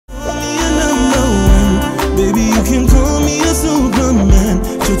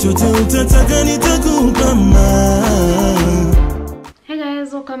Hey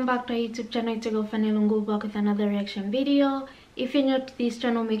guys, welcome back to our YouTube channel. It's your girl Fanny back with another reaction video. If you're new to this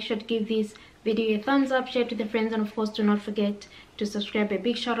channel, make sure to give this video a thumbs up, share it with your friends, and of course do not forget to subscribe. A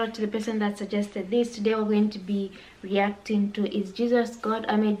big shout out to the person that suggested this. Today we're going to be reacting to Is Jesus God?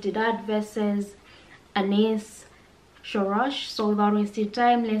 Ahmed Deedat versus Shorrosh. So without wasting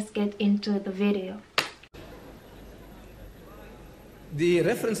time, let's get into the video. The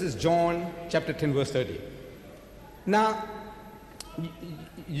reference is John chapter 10 verse 30. Now,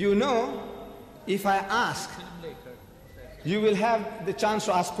 you know, if I ask, you will have the chance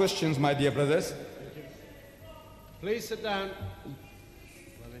to ask questions, my dear brothers. Please sit down.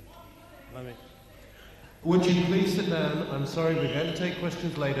 Would you please sit down? I'm sorry, we're going to take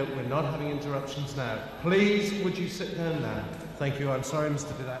questions later. We're not having interruptions now. Please, would you sit down now? Thank you. I'm sorry,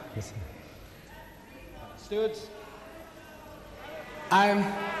 Mr. Deedat. Yes. Stewards?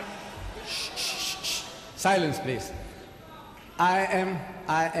 Silence, please. I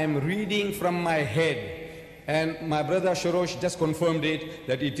am reading from my head, and my brother Shorrosh just confirmed it,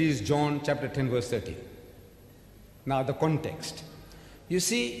 that it is John chapter 10 verse 30. Now the context. You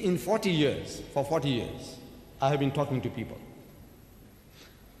see, for 40 years, I have been talking to people.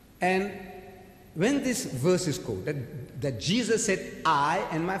 And when this verse is quoted, that Jesus said, I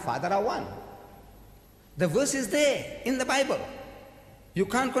and my Father are one. The verse is there in the Bible. You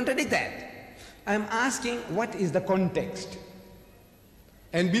can't contradict that. I'm asking, what is the context?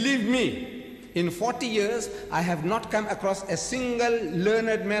 And believe me, in 40 years, I have not come across a single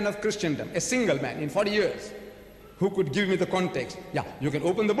learned man of Christendom, a single man in 40 years, who could give me the context. Yeah, you can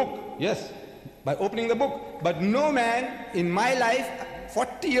open the book, yes, by opening the book. But no man in my life,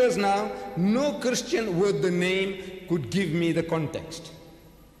 40 years now, no Christian worth the name could give me the context.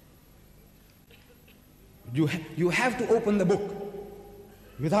 You have to open the book.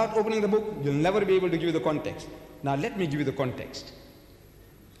 Without opening the book, you'll never be able to give you the context. Now let me give you the context.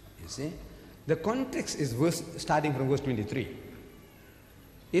 You see, the context is starting from verse 23.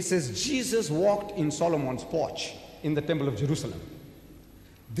 It says, Jesus walked in Solomon's porch in the temple of Jerusalem.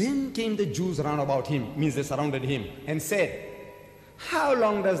 Then came the Jews round about him, means they surrounded him, and said, how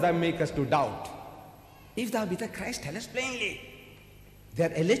long does thou make us to doubt? If thou be the Christ, tell us plainly. They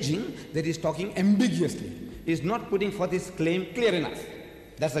are alleging that he's talking ambiguously. He's not putting forth his claim clear enough.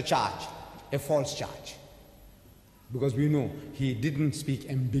 That's a charge, a false charge. Because we know he didn't speak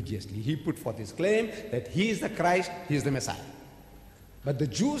ambiguously. He put forth his claim that he is the Christ, he is the Messiah. But the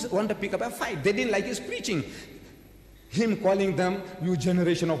Jews want to pick up a fight. They didn't like his preaching. Him calling them, you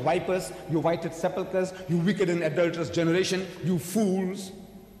generation of vipers, you whited sepulchres, you wicked and adulterous generation, you fools,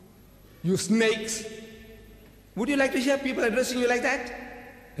 you snakes. Would you like to hear people addressing you like that?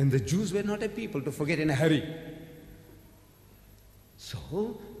 And the Jews were not a people to forget in a hurry.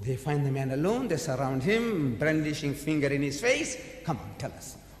 So they find the man alone, they surround him, brandishing finger in his face. Come on, tell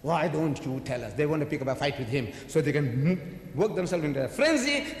us. Why don't you tell us? They want to pick up a fight with him so they can work themselves into a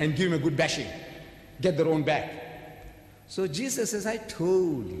frenzy and give him a good bashing. Get their own back. So Jesus says, I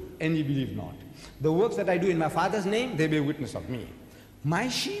told you, and you believe not. The works that I do in my Father's name, they bear witness of me. My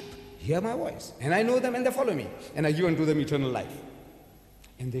sheep hear my voice, and I know them and they follow me, and I give unto them eternal life.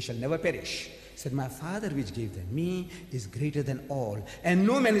 And they shall never perish. Said, my Father which gave them me is greater than all, and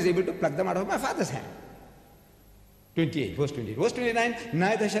no man is able to pluck them out of my Father's hand. 28, verse 28. Verse 29,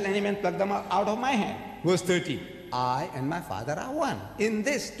 neither shall any man pluck them out of my hand. Verse 30, I and my Father are one. In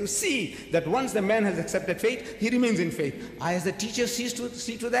this, to see that once the man has accepted faith, he remains in faith. I as the teacher see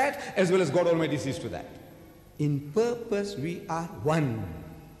to that, as well as God Almighty sees to that. In purpose we are one.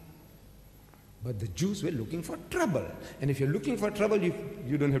 But the Jews were looking for trouble. And if you're looking for trouble,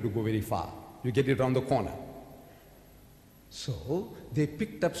 you don't have to go very far. You get it around the corner. So they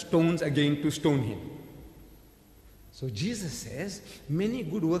picked up stones again to stone him. So Jesus says, many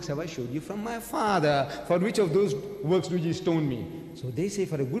good works have I showed you from my Father. For which of those works do ye stone me? So they say,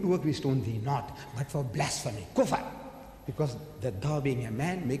 for a good work we stone thee not, but for blasphemy, kufar. Because that thou being a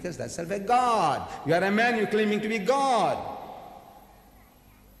man makest thyself a God. You are a man, you're claiming to be God.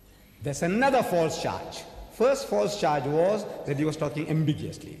 There's another false charge. First false charge was that he was talking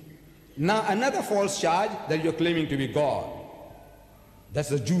ambiguously. Now another false charge that you're claiming to be God. That's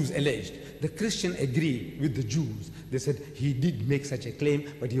the Jews alleged. The Christian agreed with the Jews. They said he did make such a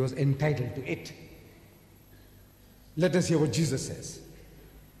claim, but he was entitled to it. Let us hear what Jesus says.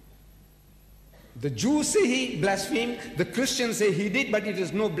 The Jews say he blasphemed. The Christians say he did, but it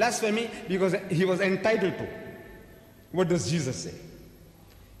is no blasphemy because he was entitled to. What does Jesus say?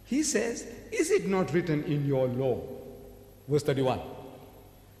 He says, is it not written in your law? Verse 31.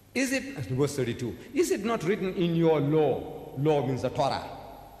 Verse 32. Is it not written in your law? Law means the Torah.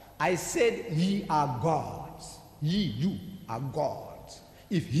 I said, ye are gods. Ye, you are gods.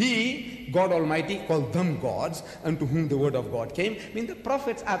 If he, God Almighty, called them gods, unto whom the word of God came, I mean the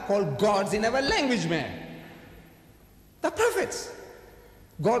prophets are called gods in our language, man. The prophets.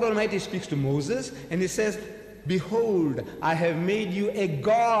 God Almighty speaks to Moses and he says, behold, I have made you a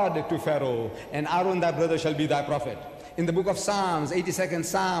god to Pharaoh, and Aaron thy brother shall be thy prophet. In the book of Psalms, 82nd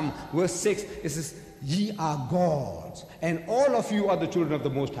Psalm, verse 6, it says, ye are gods, and all of you are the children of the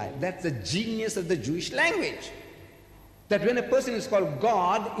Most High. That's the genius of the Jewish language. That when a person is called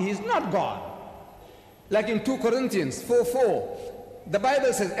God, he is not God. Like in 2 Corinthians 4:4, the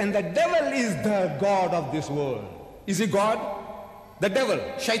Bible says, and the devil is the God of this world. Is he God? The devil,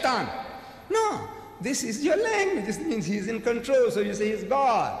 shaitan. No, this is your language. This means he is in control, so you say he's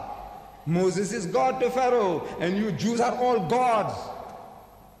God. Moses is God to Pharaoh, and you Jews are all gods.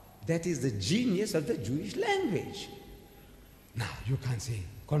 That is the genius of the Jewish language. Now, you can't say,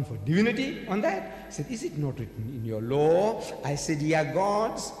 confer divinity on that. I said, is it not written in your law? I said, ye are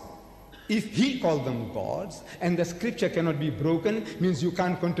gods. If he called them gods, and the scripture cannot be broken, means you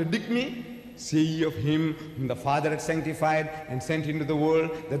can't contradict me. Say ye of him whom the Father had sanctified and sent into the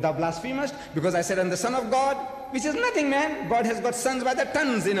world, that thou blasphemest, because I said, I'm the Son of God, which is nothing, man. God has got sons by the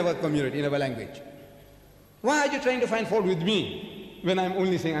tons in our community, in our language. Why are you trying to find fault with me when I'm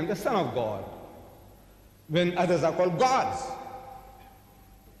only saying I'm the Son of God, when others are called gods?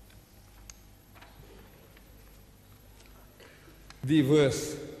 The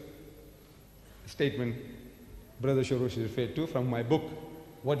verse statement Brother Shorrosh is referred to from my book,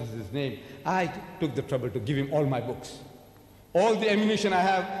 what is his name? I took the trouble to give him all my books. All the ammunition I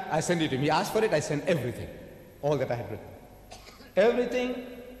have, I send it to him. He asked for it, I send everything. All that I had written. Everything,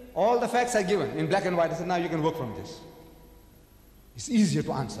 all the facts are given in black and white. I said, now you can work from this. It's easier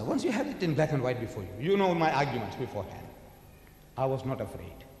to answer. Once you have it in black and white before you, you know my arguments beforehand. I was not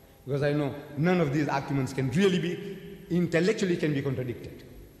afraid. Because I know none of these arguments can really be, intellectually can be contradicted.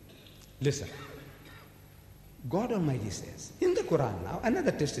 Listen. God Almighty says, in the Quran now,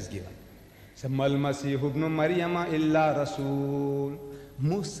 another test is given.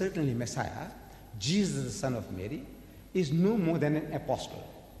 Most certainly Messiah, Jesus the son of Mary, is no more than an apostle.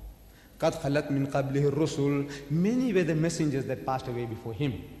 Many were the messengers that passed away before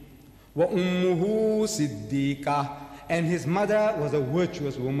him. And his mother was a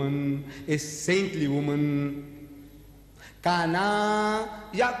virtuous woman, a saintly woman. Kana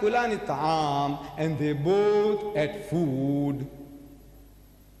yakulani ta'am, and they both ate food.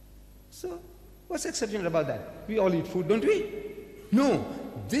 So, what's exceptional about that? We all eat food, don't we? No,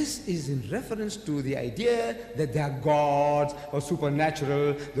 this is in reference to the idea that they are gods or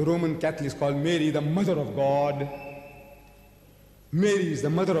supernatural. The Roman Catholics call Mary the mother of God. Mary is the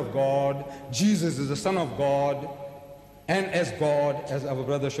mother of God. Jesus is the son of God. And as God, as our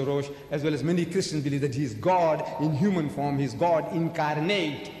brother Shorrosh, as well as many Christians believe that he is God in human form, he is God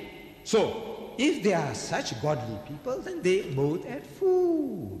incarnate. So, if they are such godly people, then they both had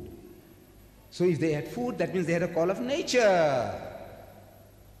food. So if they had food, that means they had a call of nature.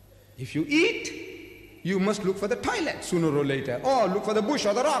 If you eat, you must look for the toilet sooner or later, or look for the bush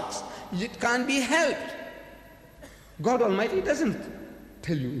or the rocks. It can't be helped. God Almighty doesn't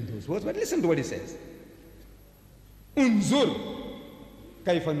tell you in those words, but listen to what he says. Unzur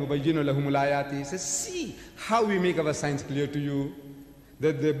kaifa nubayyinu lahum al-ayati. He says, see how we make our signs clear to you,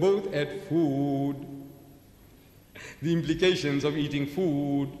 that they both ate food. The implications of eating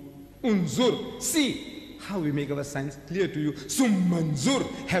food. Unzur, see how we make our signs clear to you. Summanzur,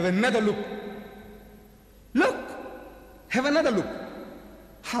 have another look. Look, have another look.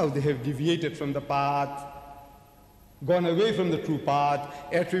 How they have deviated from the path, gone away from the true path,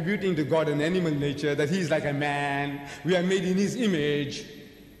 attributing to God an animal nature, that he is like a man. We are made in his image.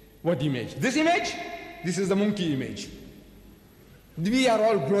 What image? This image? This is the monkey image. We are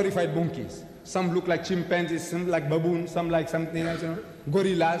all glorified monkeys. Some look like chimpanzees, some like baboons, some like something else,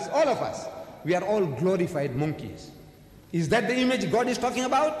 gorillas, all of us. We are all glorified monkeys. Is that the image God is talking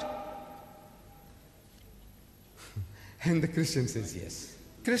about? And the Christian says yes.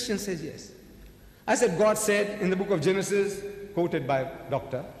 Christian says yes. I said, God said in the book of Genesis, quoted by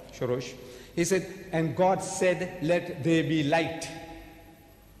Dr. Shorrosh, he said, and God said, let there be light.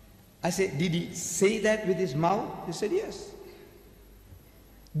 I said, did he say that with his mouth? He said, yes.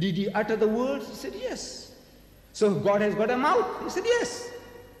 Did he utter the words? He said, yes. So God has got a mouth? He said, yes.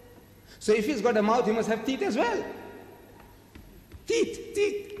 So if he's got a mouth, he must have teeth as well.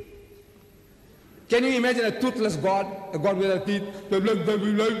 Teeth. Can you imagine a toothless God, a God without teeth? Can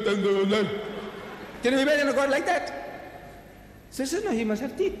you imagine a God like that? So he said, no, he must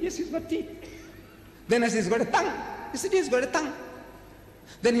have teeth. Yes, he's got teeth. Then I said, he's got a tongue. He said, yes, he's got a tongue.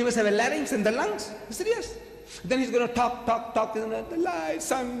 Then he must have a larynx and the lungs. Is it yes? Then he's going to talk, the light,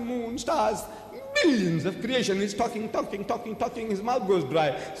 sun, moon, stars, billions of creation. He's talking, his mouth goes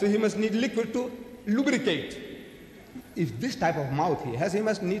dry. So he must need liquid to lubricate. If this type of mouth he has, he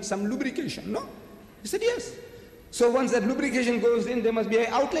must need some lubrication, no? He said yes. So once that lubrication goes in, there must be an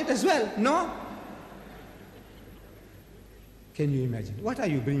outlet as well, no? Can you imagine? What are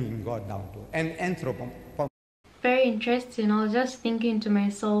you bringing God down to? An anthropomorphism. Very interesting. I was just thinking to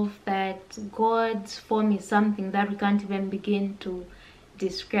myself that God's form is something that we can't even begin to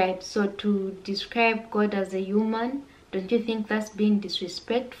describe. So to describe God as a human, don't you think that's being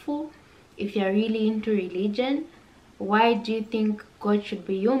disrespectful? If you're really into religion, why do you think God should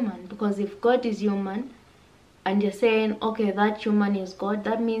be human? Because if God is human and you're saying, okay, that human is God,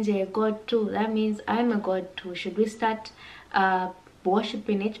 that means you're a God too. That means I'm a God too. Should we start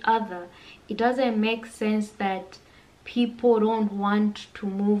worshipping each other? It doesn't make sense that people don't want to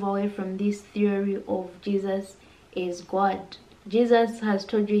move away from this theory of Jesus is God. Jesus has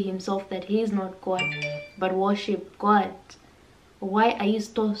told you himself that he is not God, but worship God. Why are you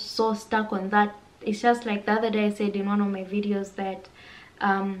so stuck on that? It's just like the other day I said in one of my videos that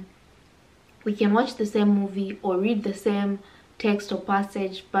we can watch the same movie or read the same text or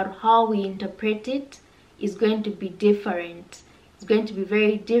passage, but how we interpret it is going to be different. It's going to be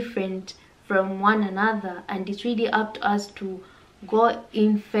very different from one another, and it's really up to us to go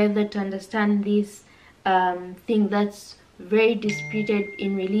in further to understand this thing that's very disputed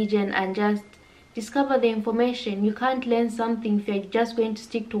in religion and just discover the information. You can't learn something if you're just going to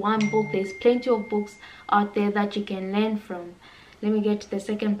stick to one book. There's plenty of books out there that you can learn from. Let me get to the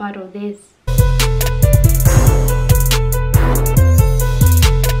second part of this.